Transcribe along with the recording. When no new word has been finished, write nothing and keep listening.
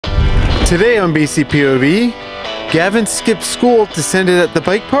Today on BCPOV, Gavin skipped school to send it at the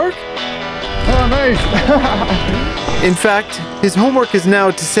bike park. Oh, nice. In fact, his homework is now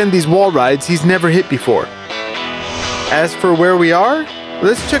to send these wall rides he's never hit before. As for where we are,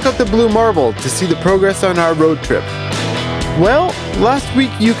 let's check out the Blue Marble to see the progress on our road trip. Well, last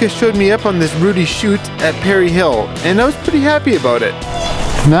week Yuka showed me up on this Rudy chute at Perry Hill, and I was pretty happy about it.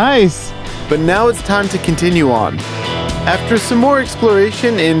 Nice. But now it's time to continue on. After some more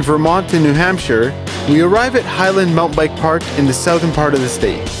exploration in Vermont and New Hampshire, we arrive at Highland Bike Park in the southern part of the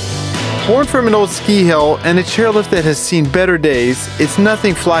state. Born from an old ski hill and a chairlift that has seen better days, it's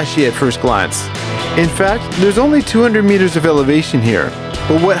nothing flashy at first glance. In fact, there's only 200 meters of elevation here,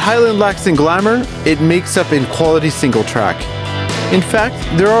 but what Highland lacks in glamour, it makes up in quality single track. In fact,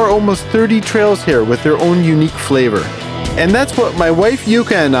 there are almost 30 trails here with their own unique flavor. And that's what my wife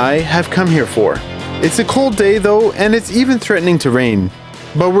Yuka and I have come here for. It's a cold day though, and it's even threatening to rain.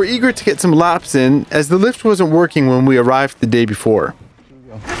 But we're eager to get some laps in, as the lift wasn't working when we arrived the day before.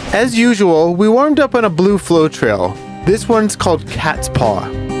 As usual, we warmed up on a blue flow trail. This one's called Cat's Paw.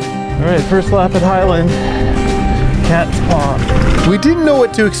 Alright, first lap at Highland. Cat's Paw. We didn't know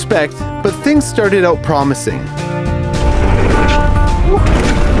what to expect, but things started out promising.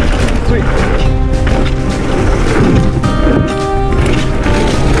 Sweet.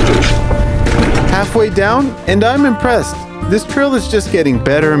 Halfway down, and I'm impressed. This trail is just getting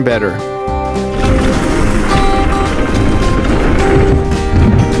better and better.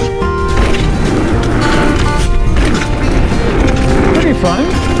 Pretty fun.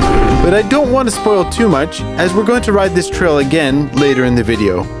 But I don't want to spoil too much, as we're going to ride this trail again later in the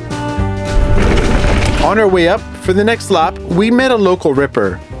video. On our way up, for the next lap, we met a local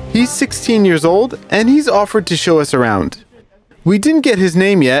ripper. He's 16 years old, and he's offered to show us around. We didn't get his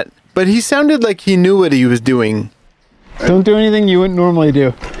name yet, but he sounded like he knew what he was doing. Don't do anything you wouldn't normally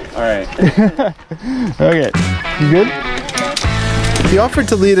do. Alright. Okay, you good? He offered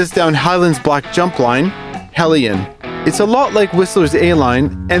to lead us down Highland's black jump line, Hellion. It's a lot like Whistler's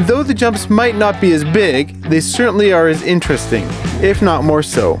A-line, and though the jumps might not be as big, they certainly are as interesting, if not more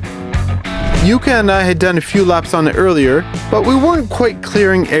so. Yuka and I had done a few laps on it earlier, but we weren't quite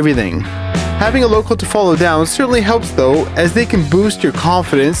clearing everything. Having a local to follow down certainly helps though, as they can boost your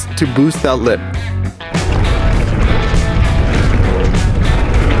confidence to boost that lip.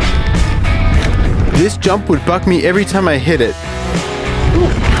 This jump would buck me every time I hit it.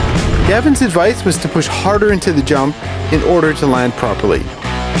 Gavin's advice was to push harder into the jump in order to land properly.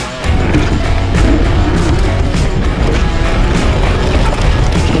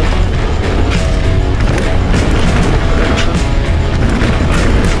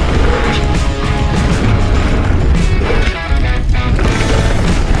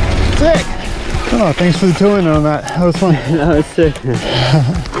 Sick! Oh, thanks for the towing on that. That was fun. That was sick.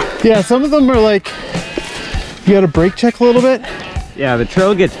 Yeah, some of them are like, you gotta brake check a little bit. Yeah, the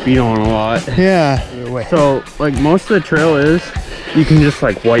trail gets beat on a lot. Yeah. So, like, most of the trail is, you can just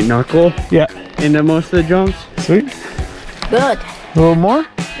like white knuckle Yeah. into most of the jumps. Sweet. Good. A little more?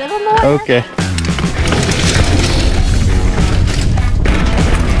 Little more. Okay.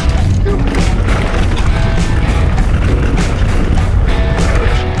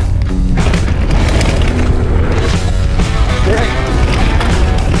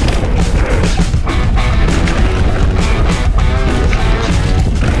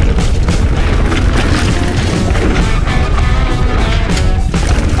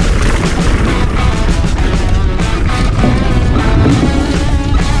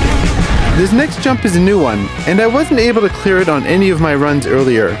 This next jump is a new one, and I wasn't able to clear it on any of my runs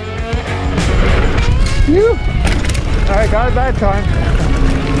earlier. Alright, got it that time.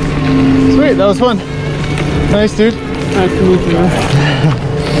 Sweet, that was fun. Nice, dude. Nice to meet you.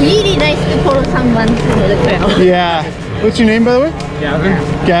 Really nice to follow someone through the trail. Yeah. What's your name, by the way?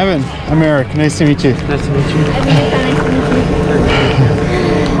 Gavin. Gavin. I'm Eric. Nice to meet you. Nice to meet you. I mean, nice to meet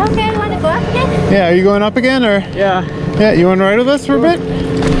you. Okay, want to go up again? Yeah, are you going up again, or? Yeah. Yeah, you want to ride with us for a bit?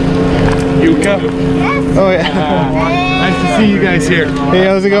 Yuka. Yes. Oh, yeah. Nice to see you guys here. Hey,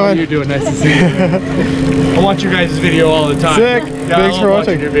 how's it How are going? you doing? Nice to see you. I watch your guys' video all the time. Sick. Yeah, Thanks I for love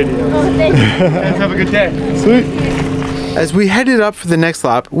watching. your videos. Oh, thank you. Guys, have a good day. Sweet. As we headed up for the next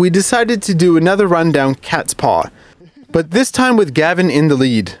lap, we decided to do another run down Cat's Paw, but this time with Gavin in the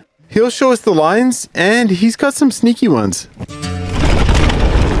lead. He'll show us the lines, and he's got some sneaky ones.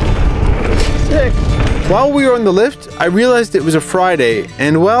 Sick. While we were on the lift, I realized it was a Friday,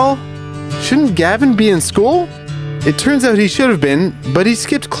 and well, shouldn't Gavin be in school? It turns out he should have been, but he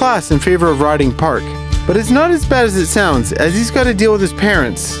skipped class in favor of riding park. But it's not as bad as it sounds, as he's got to deal with his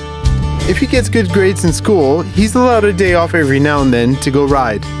parents. If he gets good grades in school, he's allowed a day off every now and then to go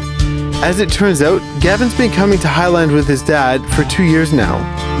ride. As it turns out, Gavin's been coming to Highland with his dad for 2 years now.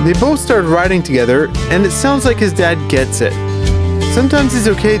 They both started riding together, and it sounds like his dad gets it. Sometimes it's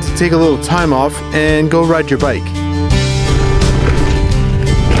okay to take a little time off and go ride your bike.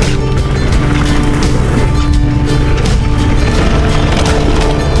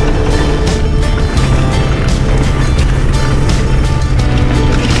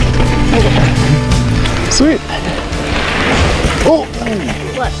 Sweet. Oh!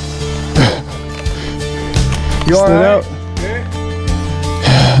 What? You all right? Out.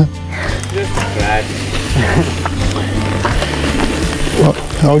 Well,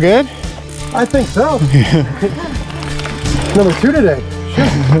 all good? I think so. Number 2 today.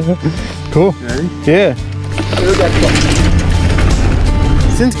 Cool. Ready? Yeah.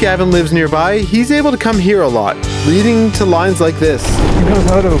 Since Gavin lives nearby, he's able to come here a lot, leading to lines like this. He knows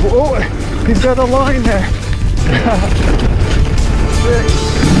how to. Oh, he's got a line there.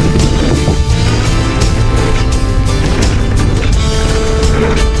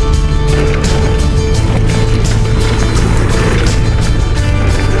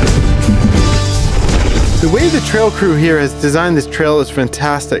 The way the trail crew here has designed this trail is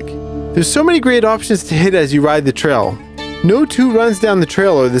fantastic. There's so many great options to hit as you ride the trail. No 2 runs down the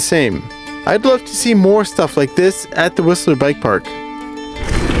trail are the same. I'd love to see more stuff like this at the Whistler Bike Park.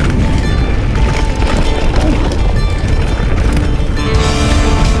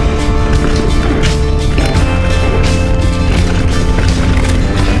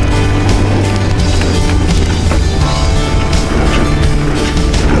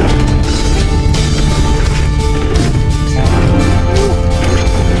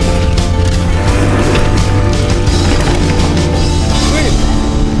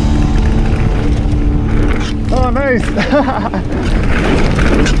 Nice.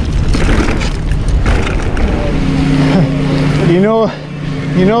 you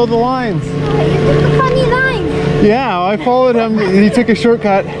know the lines. Oh, funny line. Yeah, I followed him. He took a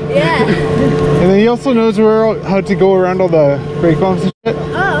shortcut. Yeah. And then he also knows how to go around all the brake bumps and shit.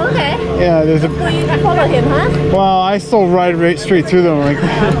 Oh, okay. Yeah, there's a. So you can follow him, huh? Well, I still ride right straight through them. Like,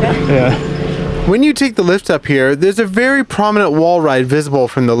 yeah. When you take the lift up here, there's a very prominent wall ride visible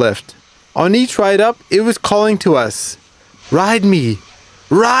from the lift. On each ride up, it was calling to us, "Ride me!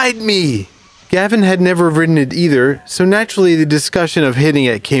 Ride me!" Gavin had never ridden it either, so naturally the discussion of hitting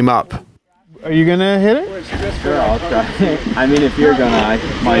it came up. Are you gonna hit it? Sure, I'll try it. I mean, if you're gonna, I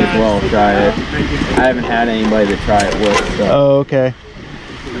might as well try it. I haven't had anybody to try it with, so. Oh, okay.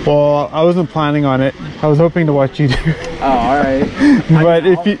 Well, I wasn't planning on it. I was hoping to watch you do it. Oh, alright. But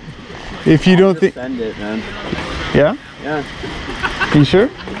if you don't think... Send it, man. Yeah? Yeah. You sure?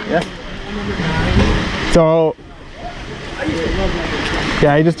 Yeah. So...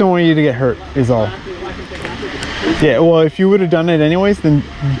 Yeah, I just don't want you to get hurt, is all. Yeah, well, if you would have done it anyways, then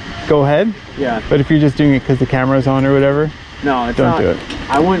go ahead. Yeah. But if you're just doing it because the camera's on or whatever, no, it's don't not, do it.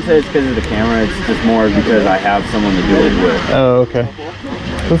 I wouldn't say it's because of the camera, it's just more because I have someone to do it with. Oh, okay.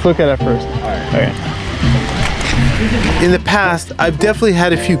 Let's look at it first. Alright. Okay. In the past, I've definitely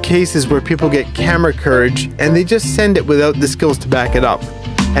had a few cases where people get camera courage and they just send it without the skills to back it up.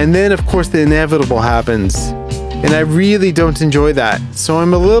 And then, of course, the inevitable happens. And I really don't enjoy that, so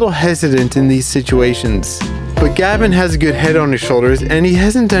I'm a little hesitant in these situations. But Gavin has a good head on his shoulders and he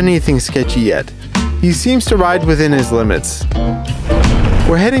hasn't done anything sketchy yet. He seems to ride within his limits.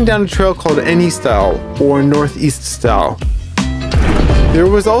 We're heading down a trail called NE Style, or Northeast Style. There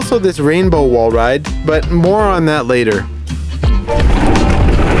was also this rainbow wall ride, but more on that later.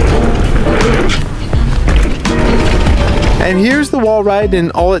 And here's the wall ride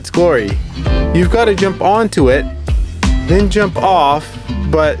in all its glory. You've got to jump onto it, then jump off,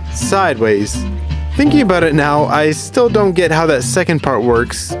 but sideways. Thinking about it now, I still don't get how that second part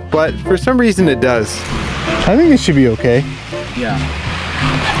works, but for some reason it does. I think it should be okay. Yeah.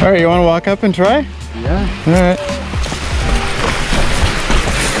 Alright, you want to walk up and try? Yeah. Alright.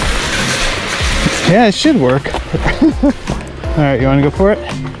 Yeah, it should work. Alright, you want to go for it?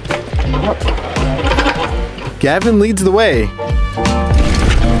 Gavin leads the way.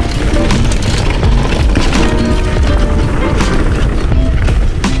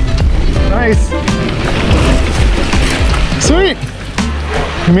 Nice. Sweet.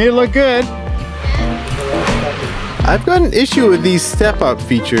 You made it look good. I've got an issue with these step-up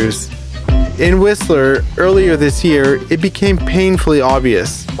features. In Whistler, earlier this year, it became painfully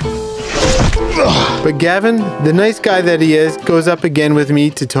obvious. But Gavin, the nice guy that he is, goes up again with me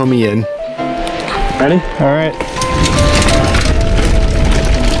to tow me in. Ready? All right.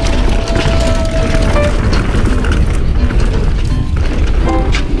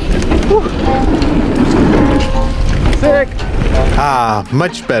 Sick. Ah,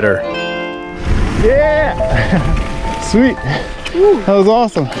 much better. Yeah! Sweet. That was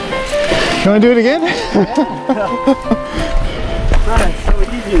awesome. You want to do it again? Alright, so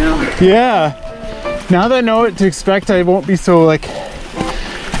easy now. Yeah. Now that I know what to expect, I won't be so like,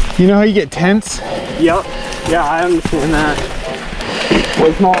 you know how you get tense? Yep. Yeah, I understand that.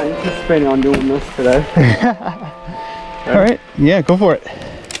 Was not anticipating on doing this today. All right, yeah, go for it.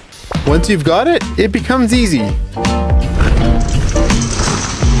 Once you've got it, it becomes easy.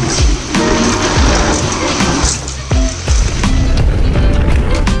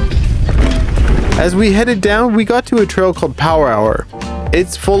 As we headed down, we got to a trail called Power Hour.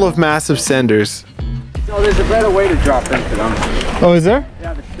 It's full of massive senders. So there's a better way to drop into them. Oh, is there?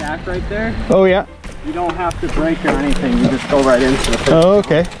 Yeah, the stack right there. Oh, yeah. You don't have to brake or anything. You just go right into the pit. Oh,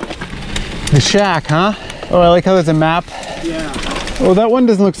 okay. The shack, huh? Oh, I like how there's a map. Yeah. Oh, that one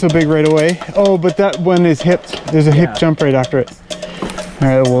doesn't look so big right away. Oh, but that one is hipped. There's a hip jump right after it. All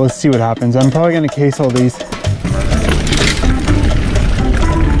right, well, let's see what happens. I'm probably gonna case all these.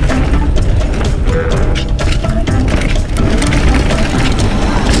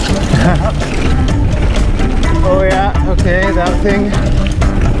 Oh yeah, okay, that thing.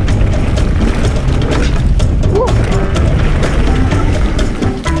 Woo.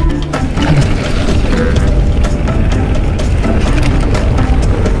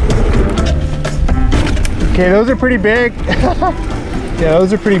 Okay, those are pretty big. Yeah,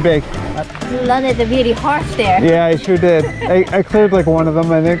 those are pretty big. You landed the really harsh there. Yeah, I sure did. I cleared like one of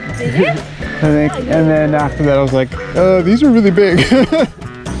them, I think. Did you? I think. And then after that, I was like, these are really big.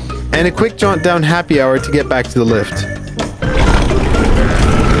 And a quick jaunt down Happy Hour to get back to the lift.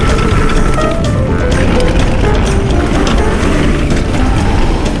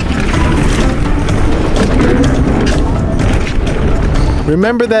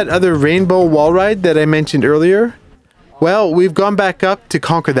 Remember that other rainbow wall ride that I mentioned earlier? Well, we've gone back up to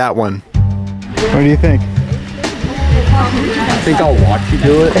conquer that one. What do you think? I think I'll watch you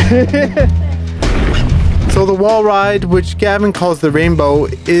do it. So the wall ride, which Gavin calls the rainbow,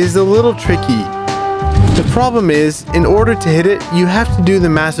 is a little tricky. The problem is, in order to hit it, you have to do the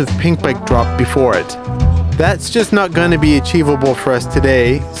massive pink bike drop before it. That's just not going to be achievable for us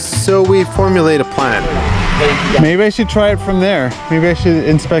today, so we formulate a plan. Maybe I should try it from there. Maybe I should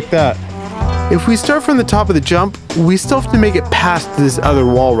inspect that. If we start from the top of the jump, we still have to make it past this other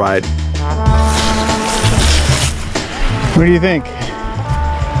wall ride. What do you think?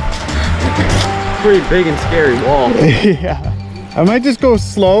 Pretty big and scary wall. Yeah. I might just go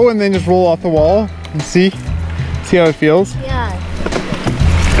slow and then just roll off the wall and see how it feels. Yeah.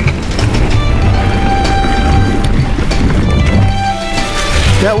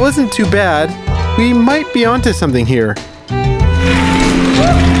 That wasn't too bad. We might be onto something here.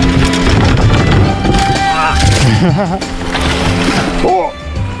 Oh.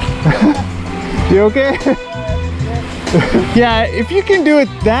 You okay? Yeah, if you can do it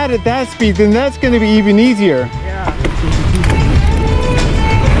at that speed, then that's going to be even easier. Yeah.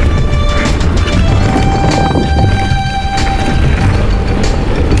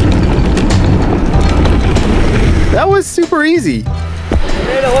 That was super easy. It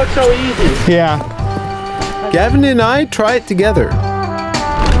made it look so easy. Yeah. Gavin and I try it together.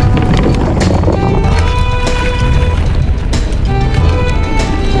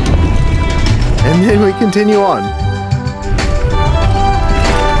 And then we continue on.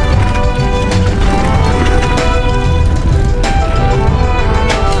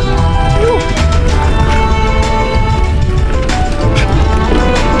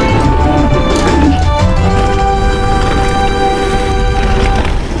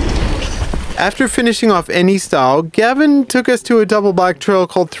 After finishing off any style, Gavin took us to a double black trail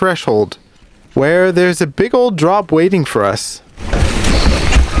called Threshold, where there's a big old drop waiting for us.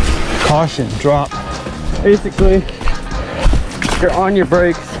 Caution, drop. Basically, you're on your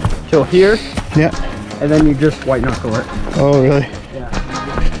brakes till here, Yeah. and then you just white knuckle it. Oh, really?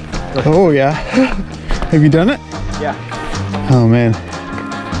 Yeah. Oh, yeah. Have you done it? Yeah. Oh, man.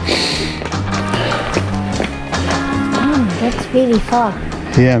 That's really far.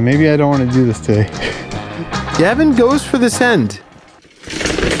 Yeah, maybe I don't want to do this today. Gavin goes for the send.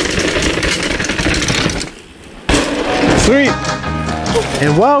 Sweet.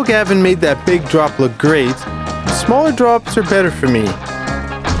 And while Gavin made that big drop look great, smaller drops are better for me.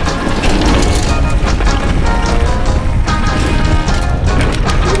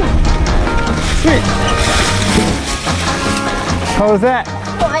 Sweet. How was that?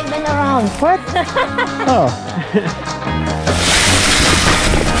 Oh, I went around. What? Oh.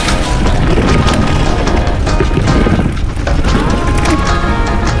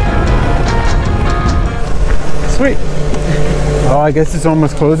 Sweet. Oh, I guess it's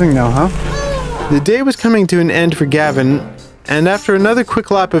almost closing now, huh? The day was coming to an end for Gavin, and after another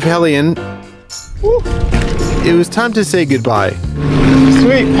quick lap of Hellion, it was time to say goodbye.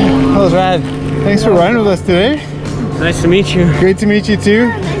 Sweet. That was rad. Thanks for riding with us today. Nice to meet you. Great to meet you too.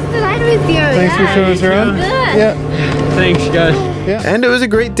 Nice to ride with you. Thanks for showing us around. Good. Yeah. Thanks, guys. And it was a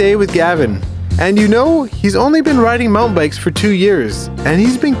great day with Gavin. And you know, he's only been riding mountain bikes for 2 years, and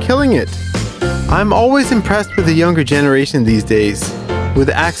he's been killing it. I'm always impressed with the younger generation these days. With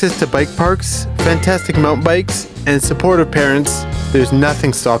access to bike parks, fantastic mountain bikes, and supportive parents, there's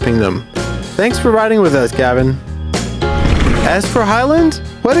nothing stopping them. Thanks for riding with us, Gavin. As for Highland,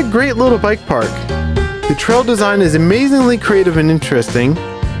 what a great little bike park. The trail design is amazingly creative and interesting.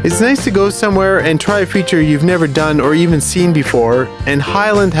 It's nice to go somewhere and try a feature you've never done or even seen before, and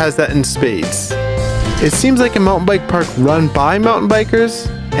Highland has that in spades. It seems like a mountain bike park run by mountain bikers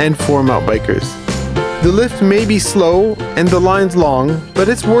and for mountain bikers. The lift may be slow and the line's long, but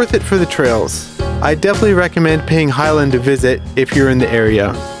it's worth it for the trails. I definitely recommend paying Highland a visit if you're in the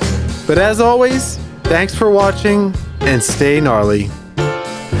area. But as always, thanks for watching and stay gnarly.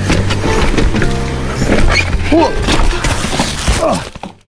 Whoa.